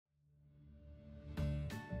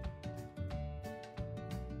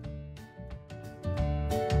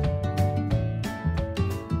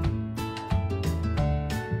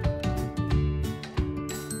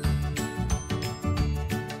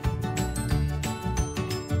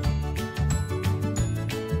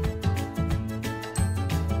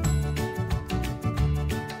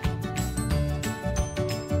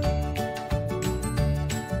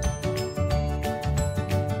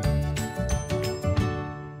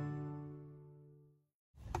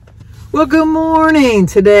Well, good morning.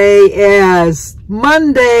 Today is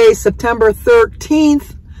Monday, September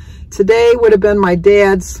 13th. Today would have been my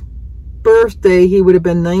dad's birthday. He would have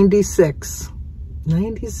been 96.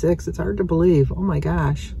 96, it's hard to believe. Oh my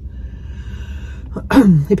gosh.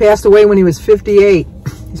 He passed away when he was 58.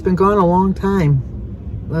 He's been gone a long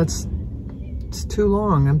time. It's too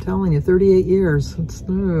long, I'm telling you, 38 years. It's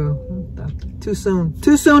too soon.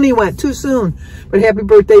 Too soon he went, too soon. But happy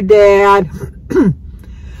birthday, Dad.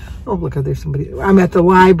 Oh, look, there's somebody. I'm at the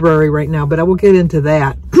library right now, but I will get into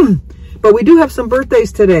that. But we do have some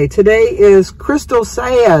birthdays today. Today is Crystal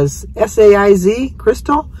Saiz, S-A-I-Z,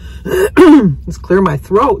 Crystal. Let's clear my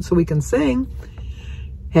throat so we can sing.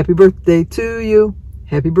 Happy birthday to you.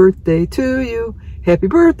 Happy birthday to you. Happy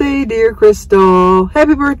birthday, dear Crystal.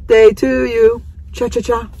 Happy birthday to you.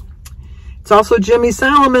 Cha-cha-cha. It's also Jimmy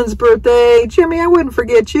Solomon's birthday. Jimmy, I wouldn't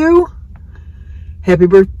forget you. Happy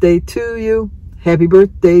birthday to you. Happy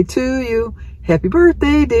birthday to you. Happy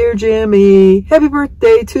birthday, dear Jimmy. Happy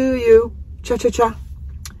birthday to you. Cha-cha-cha.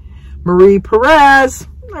 Marie Perez.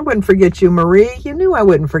 I wouldn't forget you, Marie. You knew I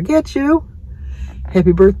wouldn't forget you.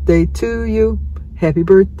 Happy birthday to you. Happy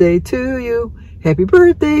birthday to you. Happy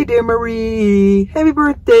birthday, dear Marie. Happy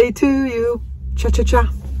birthday to you.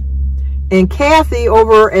 Cha-cha-cha. And Kathy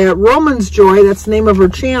over at Roman's Joy, that's the name of her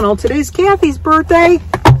channel. Today's Kathy's birthday.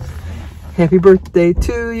 Happy birthday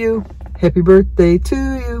to you. Happy birthday to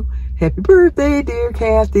you. Happy birthday, dear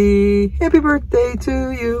Kathy. Happy birthday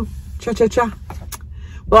to you. Cha-cha-cha.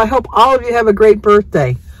 Well, I hope all of you have a great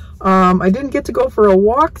birthday. I didn't get to go for a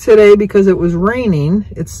walk today because it was raining.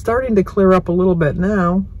 It's starting to clear up a little bit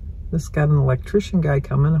now. This got an electrician guy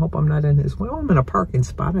coming. I hope I'm not in his way. Well, I'm in a parking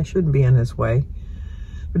spot. I shouldn't be in his way.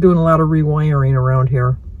 We're doing a lot of rewiring around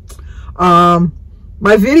here.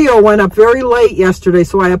 My video went up very late yesterday,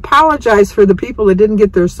 so I apologize for the people that didn't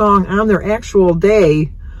get their song on their actual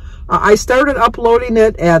day. I started uploading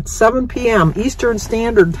it at 7 p.m. Eastern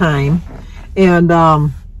Standard Time, and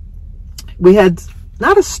we had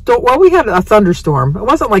not a storm. Well, we had a thunderstorm. It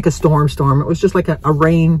wasn't like a storm. It was just like a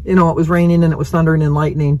rain. You know, it was raining and it was thundering and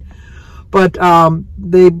lightning. But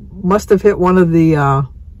they must have hit one of the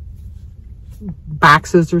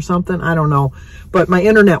boxes or something. I don't know. But my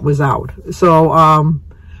internet was out. So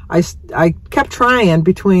I kept trying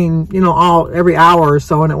between, you know, every hour or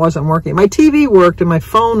so, and it wasn't working. My TV worked and my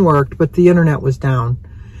phone worked, but the internet was down.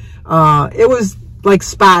 It was like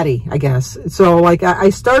spotty, I guess. So like I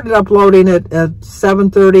started uploading it at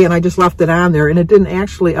 7:30 and I just left it on there, and it didn't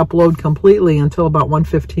actually upload completely until about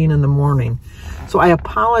 1:15 in the morning. So I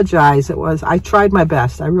apologize. I tried my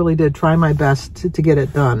best. I really did try my best to get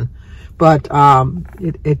it done, but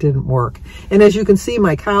it didn't work. And as you can see,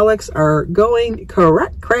 my colics are going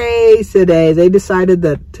crazy today. They decided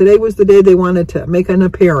that today was the day they wanted to make an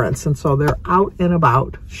appearance, and so they're out and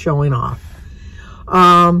about showing off.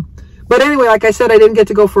 But anyway, like I said, I didn't get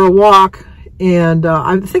to go for a walk, and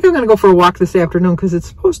I think I'm going to go for a walk this afternoon because it's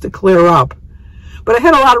supposed to clear up. But I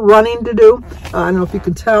had a lot of running to do. I don't know if you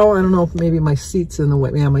can tell. I don't know if maybe my seat's in the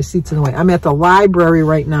way. Yeah, my seat's in the way. I'm at the library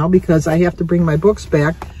right now because I have to bring my books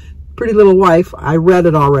back. Pretty Little Wife, I read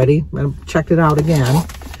it already. I checked it out again.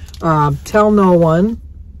 Tell No One,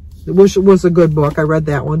 which was a good book. I read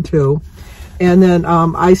that one too. And then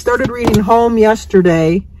I started reading Home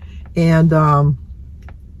yesterday, and I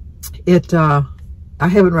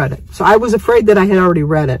haven't read it. So I was afraid that I had already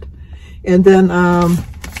read it. And then I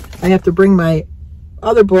have to bring my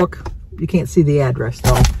other book. You can't see the address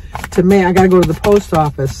though. I gotta go to the post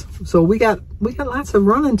office. So we got lots of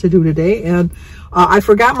running to do today, and I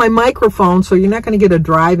forgot my microphone, so you're not going to get a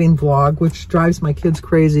driving vlog, which drives my kids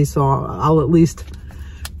crazy. So I'll at least,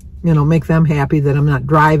 you know, make them happy that I'm not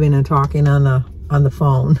driving and talking on the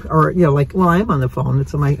phone, or, you know, like, well, I am on the phone.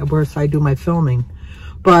 It's where I do my filming.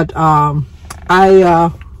 But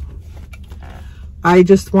I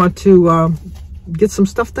just want to get some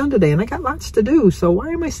stuff done today, and I got lots to do. So why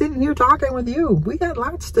am I sitting here talking with you? We got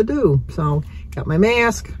lots to do. So got my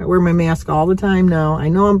mask. I wear my mask all the time now. I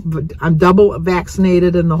know I'm double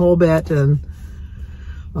vaccinated and the whole bit, and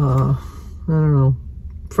I don't know.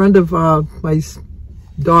 Friend of my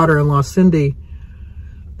daughter-in-law, Cindy,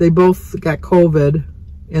 they both got COVID,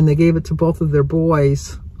 and they gave it to both of their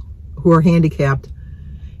boys who are handicapped.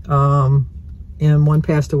 And one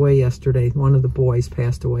passed away yesterday. One of the boys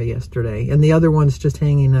passed away yesterday, and the other one's just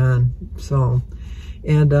hanging on. So,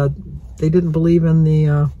 and they didn't believe in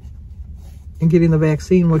in getting the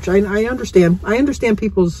vaccine, which I understand. I understand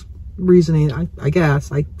people's reasoning. I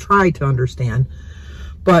guess I try to understand,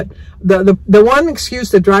 but the one excuse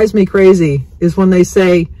that drives me crazy is when they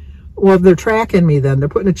say, Well, they're tracking me then. They're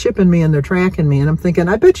putting a chip in me and they're tracking me. And I'm thinking,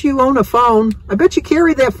 I bet you own a phone. I bet you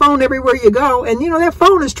carry that phone everywhere you go. And, you know, that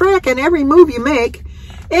phone is tracking every move you make.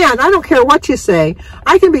 And I don't care what you say.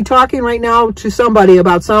 I can be talking right now to somebody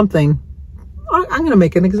about something. I'm going to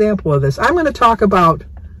make an example of this. I'm going to talk about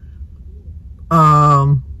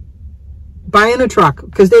buying a truck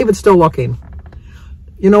because David's still looking.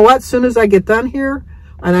 You know what? As soon as I get done here,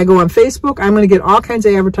 and I go on Facebook, I'm going to get all kinds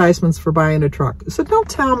of advertisements for buying a truck. So don't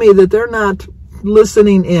tell me that they're not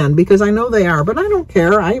listening in, because I know they are, but I don't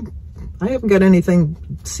care. I haven't got anything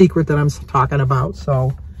secret that I'm talking about.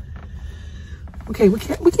 So, okay, we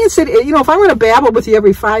can't sit, you know, if I'm going to babble with you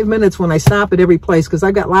every 5 minutes when I stop at every place, because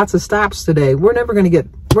I've got lots of stops today, we're never going to get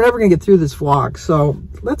through this vlog. So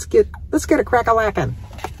let's get a crack-a-lackin'.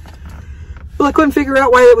 Well, I couldn't figure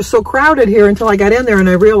out why it was so crowded here until I got in there and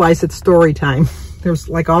I realized it's story time. There's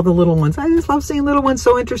like all the little ones. I just love seeing little ones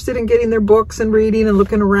so interested in getting their books and reading and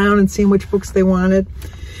looking around and seeing which books they wanted.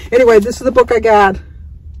 Anyway, this is the book I got,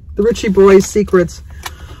 The Richie Boys Secrets.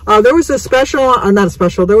 There was a special, not a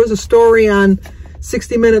special, there was a story on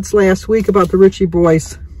 60 Minutes last week about the Richie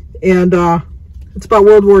Boys. And it's about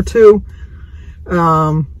World War II.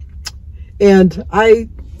 And I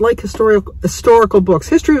like historical books.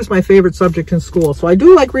 History was my favorite subject in school. So I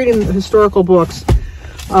do like reading historical books.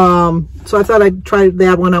 So I thought I'd try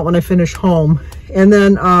that one out when I finish home. And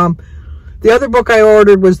then the other book I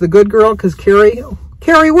ordered was The Good Girl, because Carrie,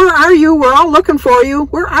 where are you? We're all looking for you.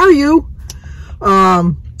 Where are you?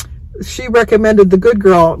 She recommended The Good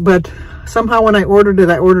Girl, but somehow when I ordered it,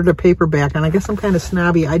 I ordered a paperback. And I guess I'm kind of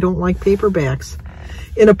snobby. I don't like paperbacks.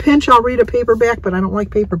 In a pinch, I'll read a paperback, but I don't like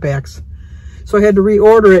paperbacks. So I had to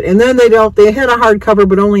reorder it. And then they had a hardcover,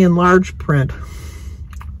 but only in large print.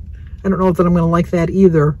 I don't know if I'm going to like that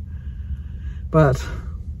either, but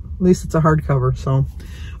at least it's a hardcover. So,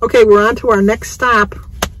 okay, we're on to our next stop.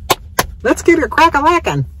 Let's get a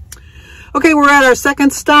crack-a-lackin'. Okay, we're at our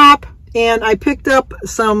second stop, and I picked up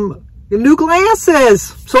some new glasses.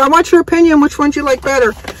 So I want your opinion, which ones you like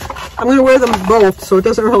better. I'm going to wear them both, so it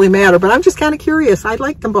doesn't really matter, but I'm just kind of curious. I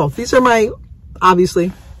like them both. These are my,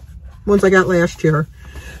 obviously, ones I got last year.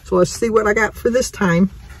 So let's see what I got for this time.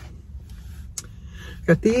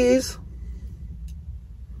 Got these,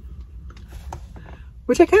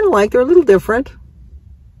 which I kind of like. They're a little different.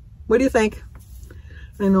 What do you think?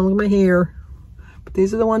 I know, look at my hair. But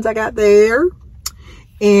these are the ones I got there.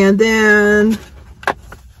 And then,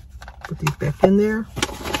 put these back in there.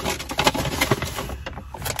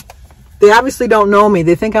 They obviously don't know me.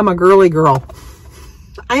 They think I'm a girly girl.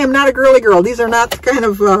 I am not a girly girl. These are not the kind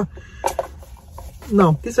of,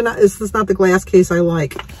 no, these are not, this is not the glass case I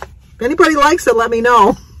like. If anybody likes it, let me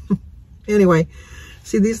know. Anyway,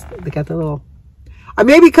 see these, they got the little,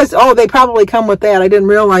 maybe because, oh, they probably come with that. I didn't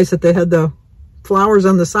realize that they had the flowers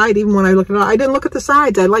on the side. Even when I looked at it, I didn't look at the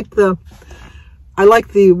sides. I like the,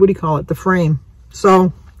 what do you call it? The frame.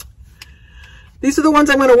 So these are the ones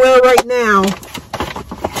I'm going to wear right now,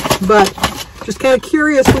 but just kind of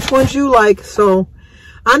curious which ones you like. So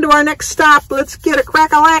on to our next stop. Let's get a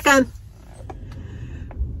crack-a-lackin'.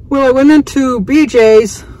 Well, I went into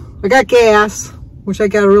BJ's. I got gas, which I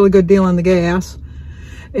got a really good deal on the gas.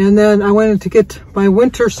 And then I went in to get my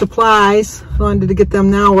winter supplies. I wanted to get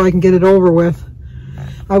them now where I can get it over with.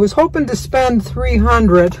 I was hoping to spend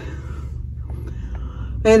 $300.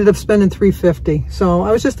 I ended up spending $350. So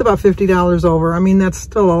I was just about $50 over. I mean, that's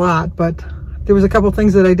still a lot, but there was a couple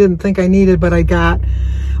things that I didn't think I needed, but I got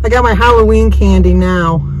my Halloween candy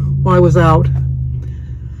now while I was out.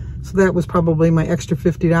 So that was probably my extra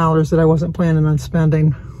 $50 that I wasn't planning on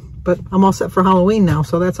spending. But I'm all set for Halloween now,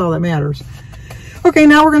 so that's all that matters. Okay,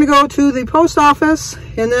 now we're going to go to the post office,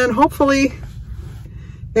 and then hopefully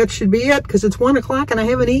that should be it, because it's 1 o'clock and I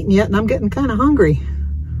haven't eaten yet, and I'm getting kind of hungry.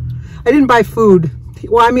 I didn't buy food.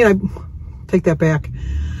 Well, I mean, I take that back.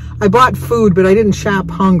 I bought food, but I didn't shop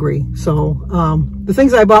hungry. So the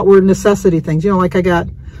things I bought were necessity things. You know, like I got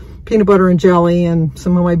peanut butter and jelly and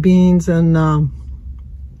some of my beans and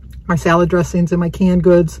my salad dressings and my canned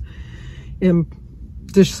goods and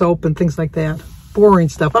dish soap and things like that. Boring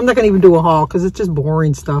stuff. I'm not going to even do a haul because it's just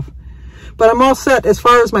boring stuff. But I'm all set as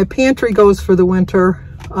far as my pantry goes for the winter.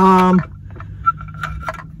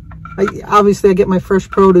 Obviously, I get my fresh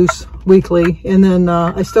produce weekly, and then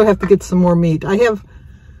I still have to get some more meat. I have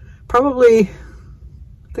probably,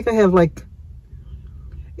 I think I have like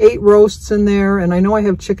 8 roasts in there, and I know I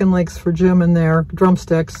have chicken legs for Jim in there,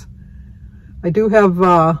 drumsticks. I do have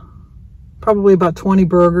probably about 20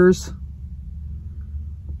 burgers.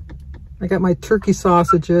 I got my turkey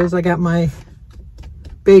sausages. I got my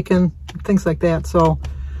bacon, things like that. So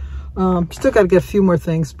still got to get a few more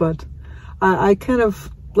things, but I kind of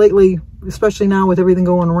lately, especially now with everything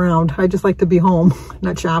going around, I just like to be home,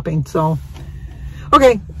 not shopping. So,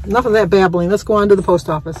 okay, enough of that babbling. Let's go on to the post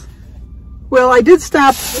office. Well, I did stop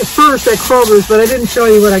at first at Kroger's, but I didn't show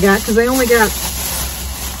you what I got because I only got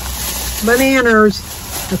bananas.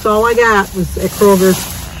 That's all I got was at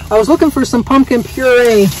Kroger's. I was looking for some pumpkin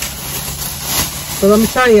puree. But let me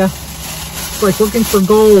tell you, it's like looking for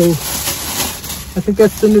gold. I think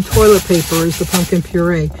that's the new toilet paper is the pumpkin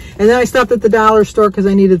puree. And then I stopped at the dollar store because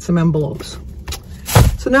I needed some envelopes.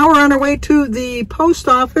 So now we're on our way to the post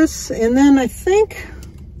office. And then I think,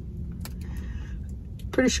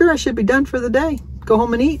 pretty sure I should be done for the day. Go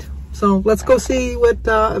home and eat. So let's go see what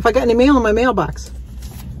if I got any mail in my mailbox.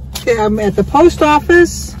 Okay, I'm at the post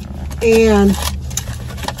office and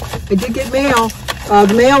I did get mail.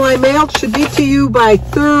 The mail I mailed should be to you by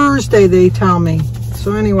Thursday, they tell me.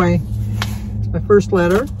 So anyway, it's my first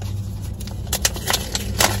letter.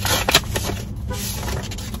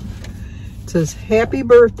 It says, happy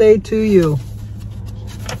birthday to you.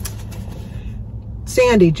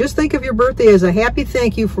 Sandy, just think of your birthday as a happy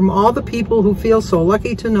thank you from all the people who feel so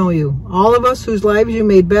lucky to know you. All of us whose lives you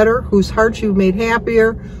made better, whose hearts you've made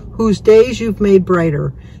happier, whose days you've made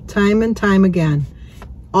brighter, time and time again.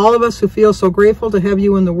 All of us who feel so grateful to have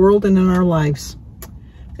you in the world and in our lives.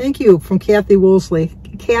 Thank you, from Kathy Woolsey.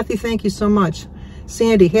 Kathy, thank you so much.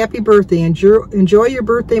 Sandy, happy birthday. Enjoy your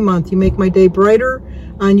birthday month. You make my day brighter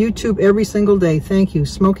on YouTube every single day. Thank you.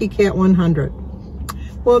 Smoky Cat 100.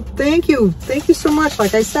 Well, thank you. Thank you so much.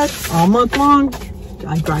 Like I said, all month long,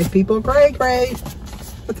 I drive people cray. I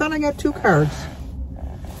thought I got 2 cards.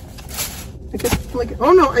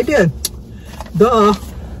 Oh no, I did. Duh.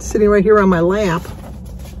 It's sitting right here on my lap.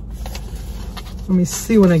 Let me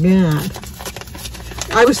see what I got.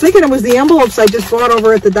 I was thinking it was the envelopes I just bought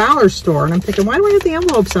over at the dollar store. And I'm thinking, why do I have the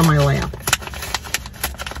envelopes on my lap?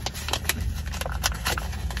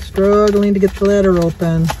 Struggling to get the letter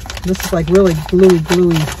open. This is like really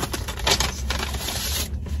gluey.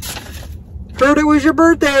 Heard it was your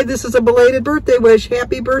birthday. This is a belated birthday wish.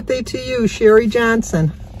 Happy birthday to you, Sherry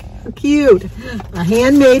Johnson. How cute. A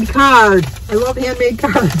handmade card. I love handmade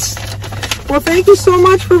cards. Well, thank you so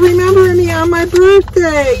much for remembering me on my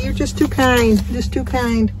birthday. You're just too kind. Just too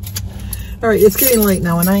kind. All right, it's getting late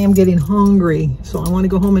now, and I am getting hungry. So I want to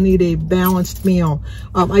go home and eat a balanced meal.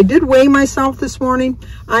 I did weigh myself this morning.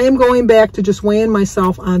 I am going back to just weighing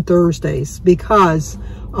myself on Thursdays because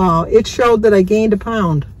it showed that I gained a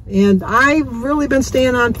pound. And I've really been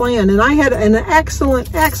staying on plan. And I had an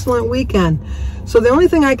excellent weekend. So the only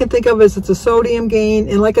thing I can think of is it's a sodium gain.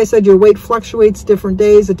 And like I said, your weight fluctuates different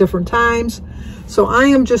days at different times. So I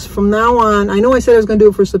am just from now on, I know I said I was going to do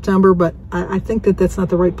it for September, but I think that that's not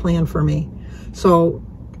the right plan for me. So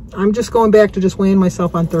I'm just going back to just weighing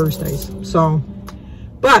myself on Thursdays. So,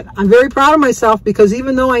 but I'm very proud of myself because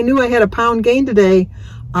even though I knew I had a pound gain today,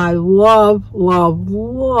 I love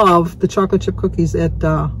the chocolate chip cookies at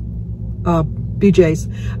BJ's.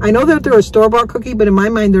 I know that they're a store-bought cookie, but in my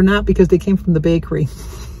mind they're not because they came from the bakery.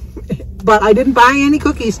 But I didn't buy any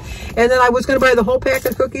cookies. And then I was going to buy the whole pack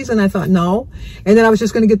of cookies, and I thought no. And then I was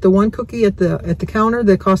just going to get the one cookie at the counter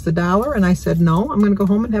that cost $1, and I said no. I'm going to go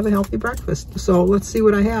home and have a healthy breakfast. So let's see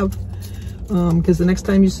what I have, because the next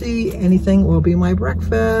time you see anything will be my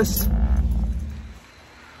breakfast.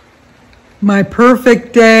 My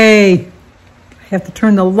perfect day. I have to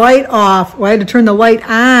turn the light off. Well, I had to turn the light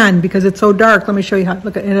on because it's so dark. Let me show you how.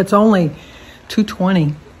 Look, and it's only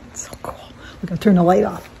 2:20. It's so cool. Look, I'll turn the light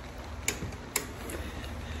off.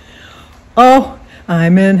 Oh,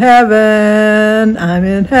 I'm in heaven. I'm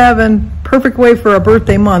in heaven. Perfect way for a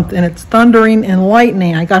birthday month, and it's thundering and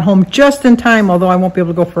lightning. I got home just in time, although I won't be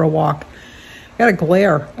able to go for a walk. I got a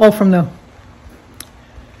glare. Oh, from the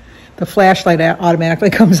flashlight automatically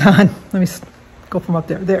comes on. Let me go from up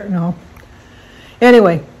there. There, no.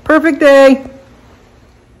 Anyway, perfect day.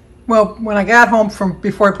 Well, when I got home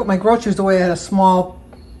before I put my groceries away, I had a small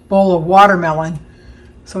bowl of watermelon.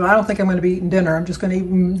 So I don't think I'm going to be eating dinner. I'm just going to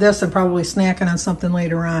eat this and probably snacking on something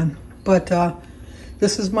later on. But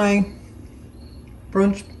this is my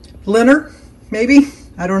brunch dinner, maybe?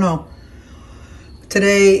 I don't know.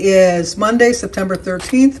 Today is Monday, September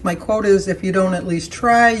 13th. My quote is, if you don't at least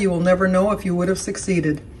try, you will never know if you would have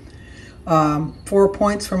succeeded. 4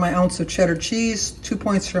 points for my ounce of cheddar cheese, 2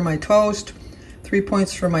 points for my toast, 3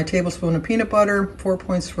 points for my tablespoon of peanut butter, 4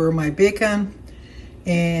 points for my bacon,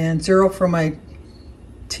 and 0 for my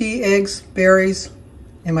tea, eggs, berries,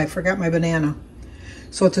 and I forgot my banana.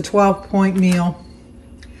 So it's a 12-point meal.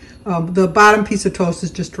 The bottom piece of toast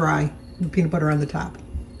is just dry, with peanut butter on the top.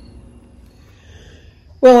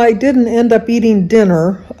 Well, I didn't end up eating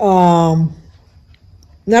dinner.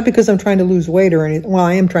 Not because I'm trying to lose weight or anything. Well,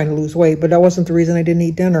 I am trying to lose weight, but that wasn't the reason I didn't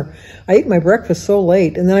eat dinner. I ate my breakfast so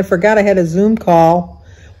late, and then I forgot I had a Zoom call.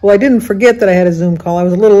 Well, I didn't forget that I had a Zoom call. I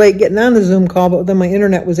was a little late getting on the Zoom call, but then my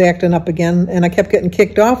internet was acting up again, and I kept getting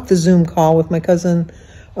kicked off the Zoom call with my cousin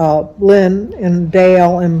Lynn and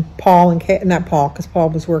Dale and Paul and not Paul, because Paul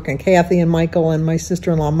was working, Kathy and Michael and my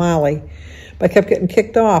sister-in-law Molly. But I kept getting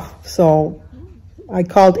kicked off, so I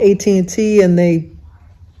called AT&T, and they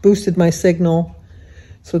boosted my signal.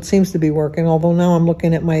 So it seems to be working, although now I'm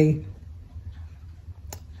looking at my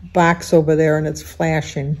box over there and it's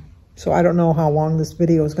flashing. So I don't know how long this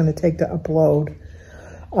video is going to take to upload.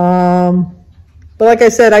 But like I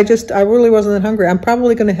said, I really wasn't that hungry. I'm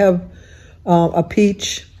probably going to have a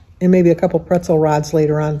peach and maybe a couple pretzel rods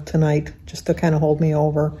later on tonight, just to kind of hold me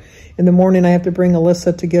over. In the morning, I have to bring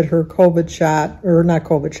Alyssa to get her COVID shot, or not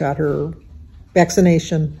COVID shot, her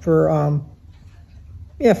vaccination for,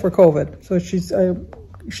 for COVID. So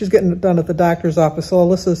she's getting it done at the doctor's office. So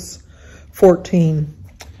Alyssa's 14.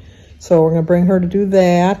 So we're going to bring her to do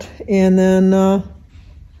that. And then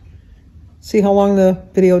see how long the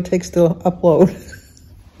video takes to upload.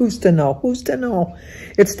 Who's to know? Who's to know?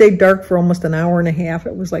 It stayed dark for almost an hour and a half.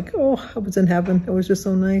 It was like, oh, I was in heaven. It was just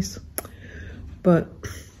so nice. But,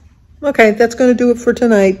 okay, that's going to do it for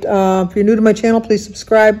tonight. If you're new to my channel, please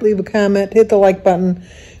subscribe, leave a comment, hit the like button.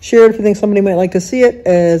 Share it if you think somebody might like to see it.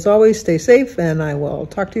 As always, stay safe, and I will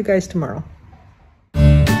talk to you guys tomorrow.